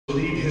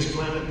leave his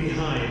planet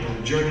behind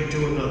and journey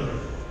to another.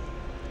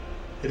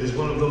 It is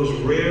one of those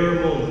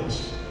rare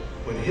moments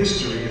when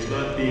history is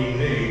not being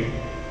made,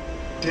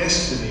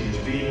 destiny is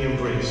being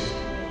embraced.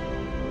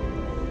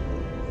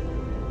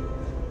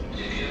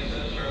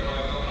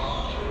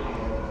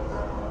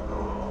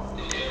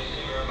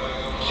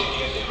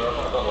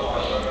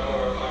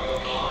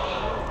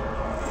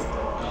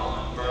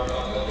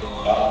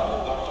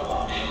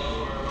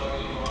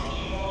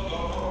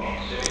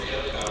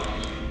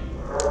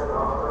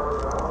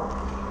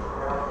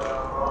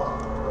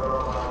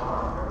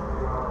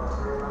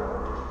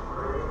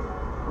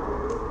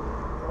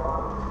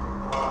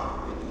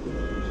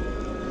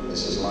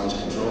 This is launch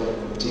control.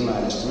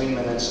 T-minus 3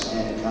 minutes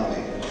and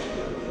counting.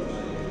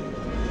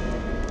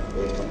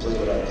 We've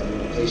completed our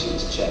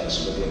communications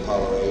checks with the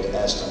Apollo 8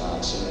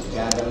 astronauts in the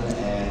cabin,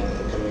 and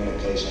the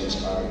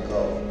communications are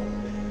go.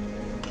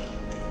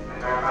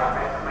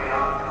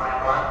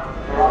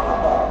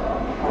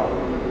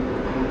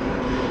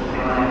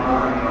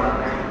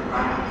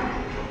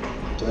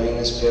 During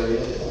this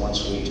period,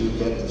 once we do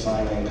get the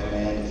firing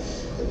command,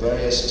 the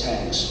various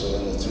tanks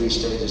within the 3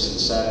 stages of the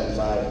Saturn V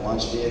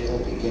launch vehicle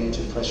begin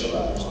to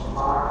pressurize.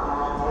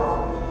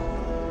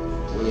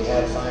 We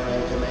have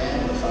firing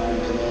command. The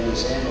firing command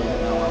is in. We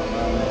are now on the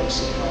automatic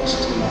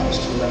sequence. T-minus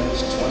 2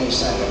 minutes, 20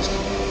 seconds.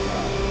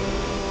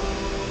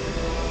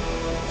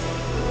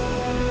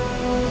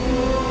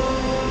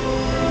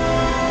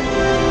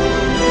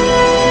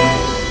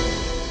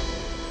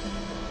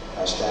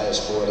 Our status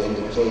board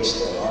indicates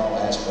that all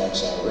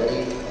aspects are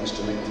ready.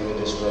 Instrument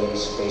unit is ready.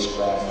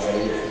 Spacecraft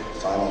ready.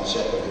 Final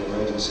check of the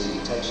emergency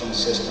detection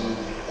system.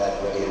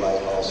 That ready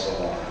light also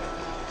on.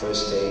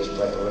 First stage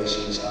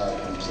preparations are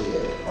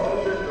completed.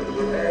 All systems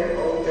remain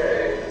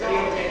okay.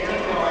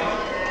 Keep going.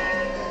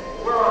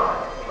 We're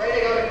on. Ready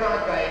to go to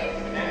cockpit.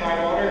 Standby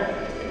order.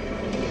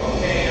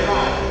 Okay, you're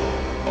on.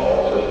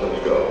 All systems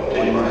go.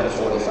 1 minute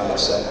 45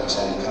 seconds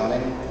and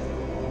counting.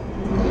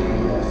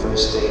 The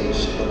first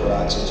stage liquid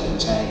oxygen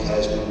tank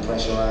has been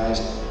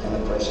pressurized, and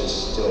the pressure is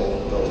still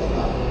building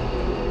up.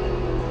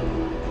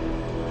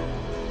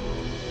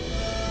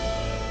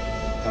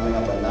 Coming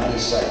up on 90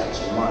 seconds,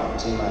 mark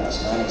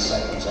T-minus 90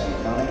 seconds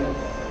and counting.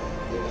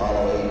 The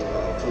Apollo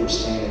 8 crew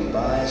standing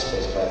by,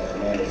 spacecraft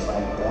commander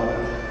Frank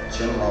Warner,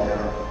 Jim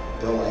Lovell,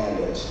 Bill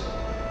Anders.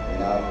 We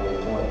now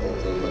report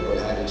that the liquid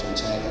hydrogen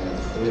tank in the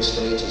 3rd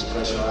stage is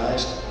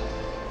pressurized.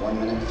 1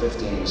 minute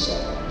 15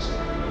 seconds.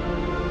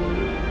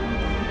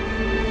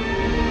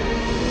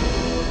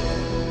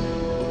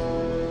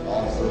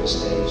 All 3rd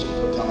stage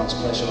propellants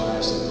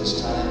pressurized at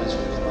this time as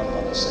we come up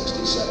on the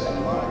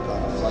 60-second mark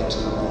on a flight to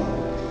the moon.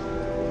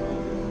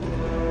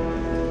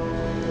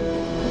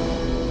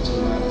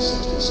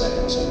 60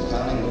 seconds and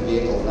counting. The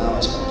vehicle now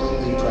is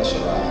completely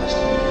pressurized.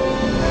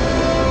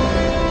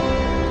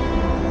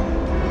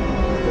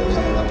 We're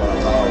coming up on a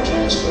power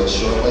transfer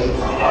shortly.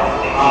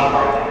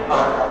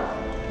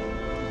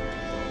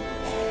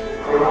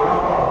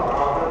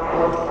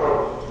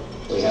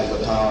 We have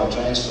the power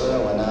transfer.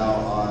 We're now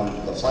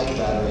on the flight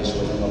batteries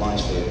within the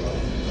launch vehicle.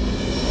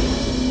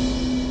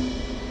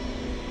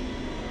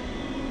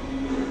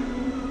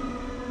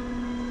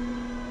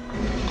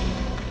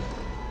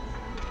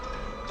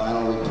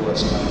 Final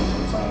reports coming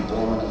from Frank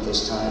Borman at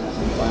this time.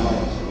 Final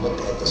look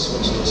at the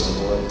switch list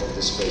aboard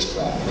the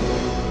spacecraft.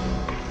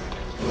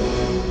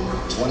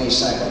 20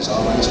 seconds,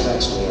 all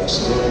aspects. We are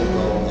still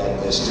low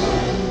at this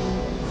time.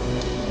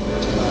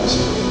 T-minus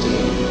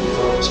 15,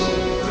 14,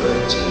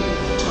 13,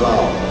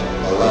 12,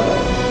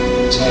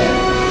 11, 10,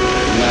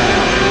 9.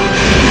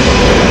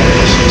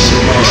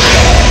 Sequence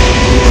start.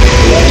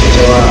 The engines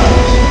are on.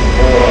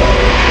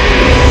 4.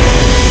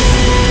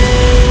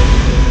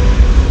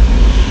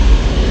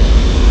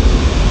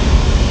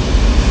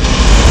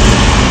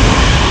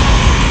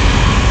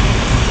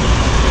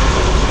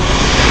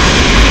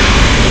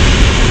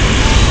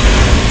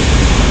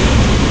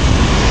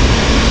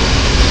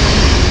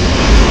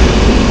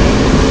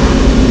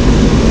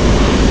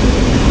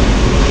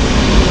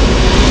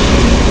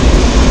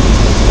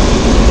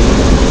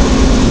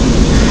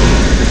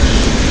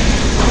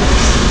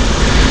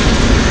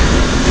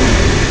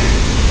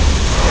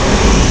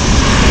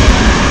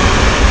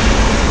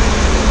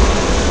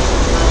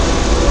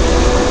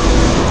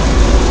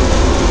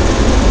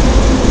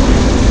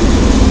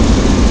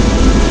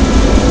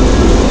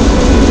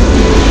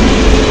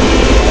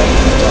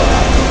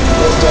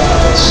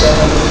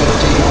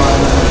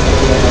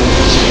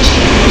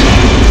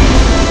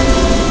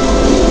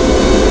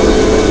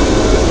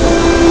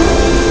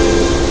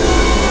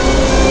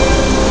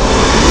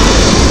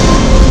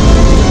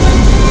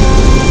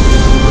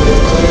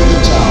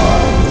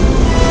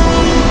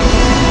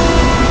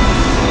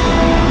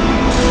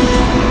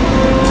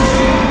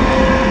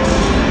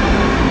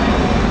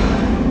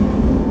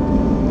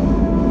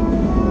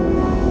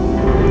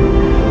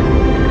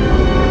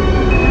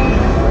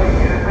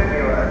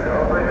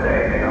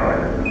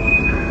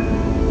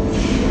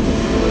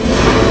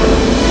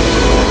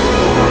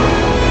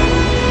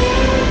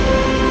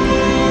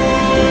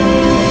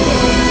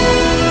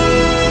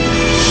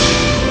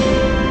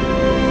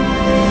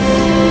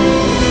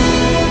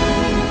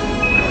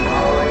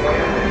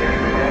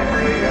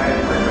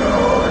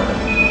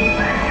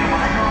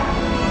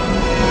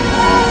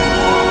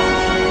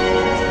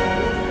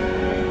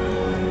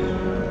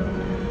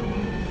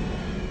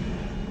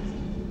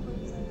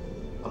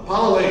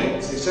 Apollo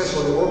 8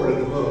 successfully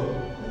orbited the moon,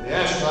 and the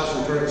astronauts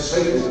returned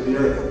safely to the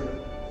Earth.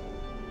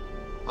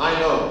 I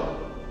know.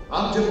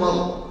 I'm Jim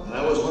Lovell, and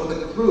I was one of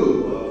the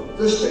crew of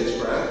this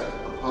spacecraft,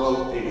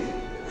 Apollo 8.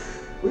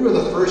 We were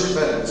the first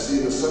men to see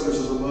the surface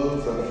of the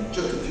moon from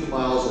just a few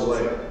miles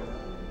away.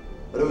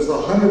 But it was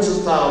the hundreds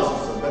of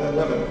thousands of men and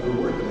women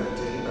who worked in that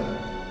team,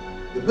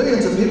 and the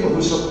millions of people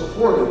who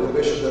supported the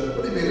mission that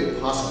really made it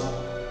possible.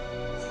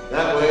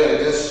 That way,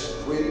 I guess,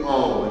 we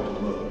all went to the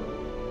moon.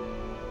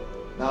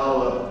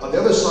 Now, on the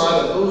other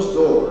side of those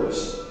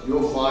doors,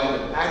 you'll find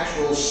an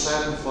actual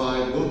Saturn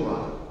V moon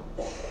rocket.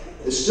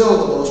 It's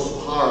still the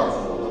most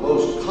powerful, the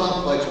most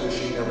complex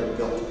machine ever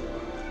built.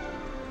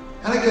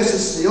 And I guess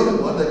it's the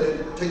only one that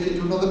can take you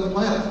to another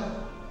planet.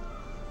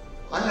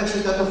 I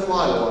actually got to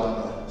fly one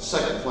on a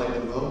second flight to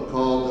the moon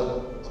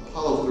called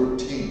Apollo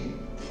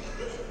 13.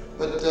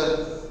 But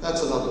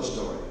that's another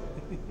story.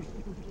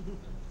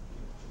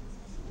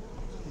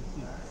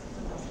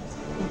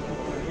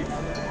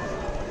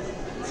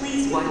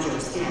 Please watch your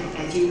step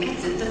as you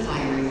exit the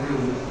firing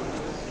room.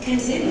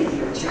 Continue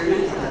your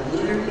journey to the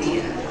lunar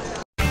beta.